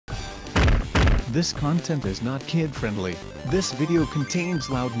This content is not kid-friendly. This video contains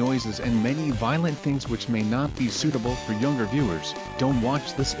loud noises and many violent things which may not be suitable for younger viewers. Don't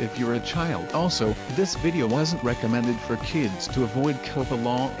watch this if you're a child. Also, this video wasn't recommended for kids to avoid COPPA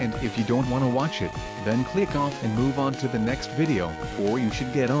law, and if you don't want to watch it, then click off and move on to the next video, or you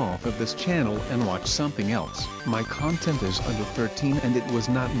should get off of this channel and watch something else. My content is under 13 and it was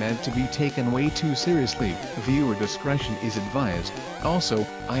not meant to be taken way too seriously. Viewer discretion is advised. Also,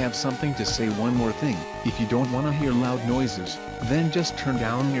 I have something to say. One more thing, if you don't want to hear loud noises, then just turn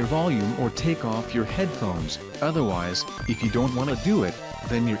down your volume or take off your headphones. Otherwise, if you don't want to do it,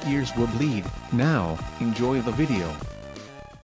 then your ears will bleed. Now, enjoy the video.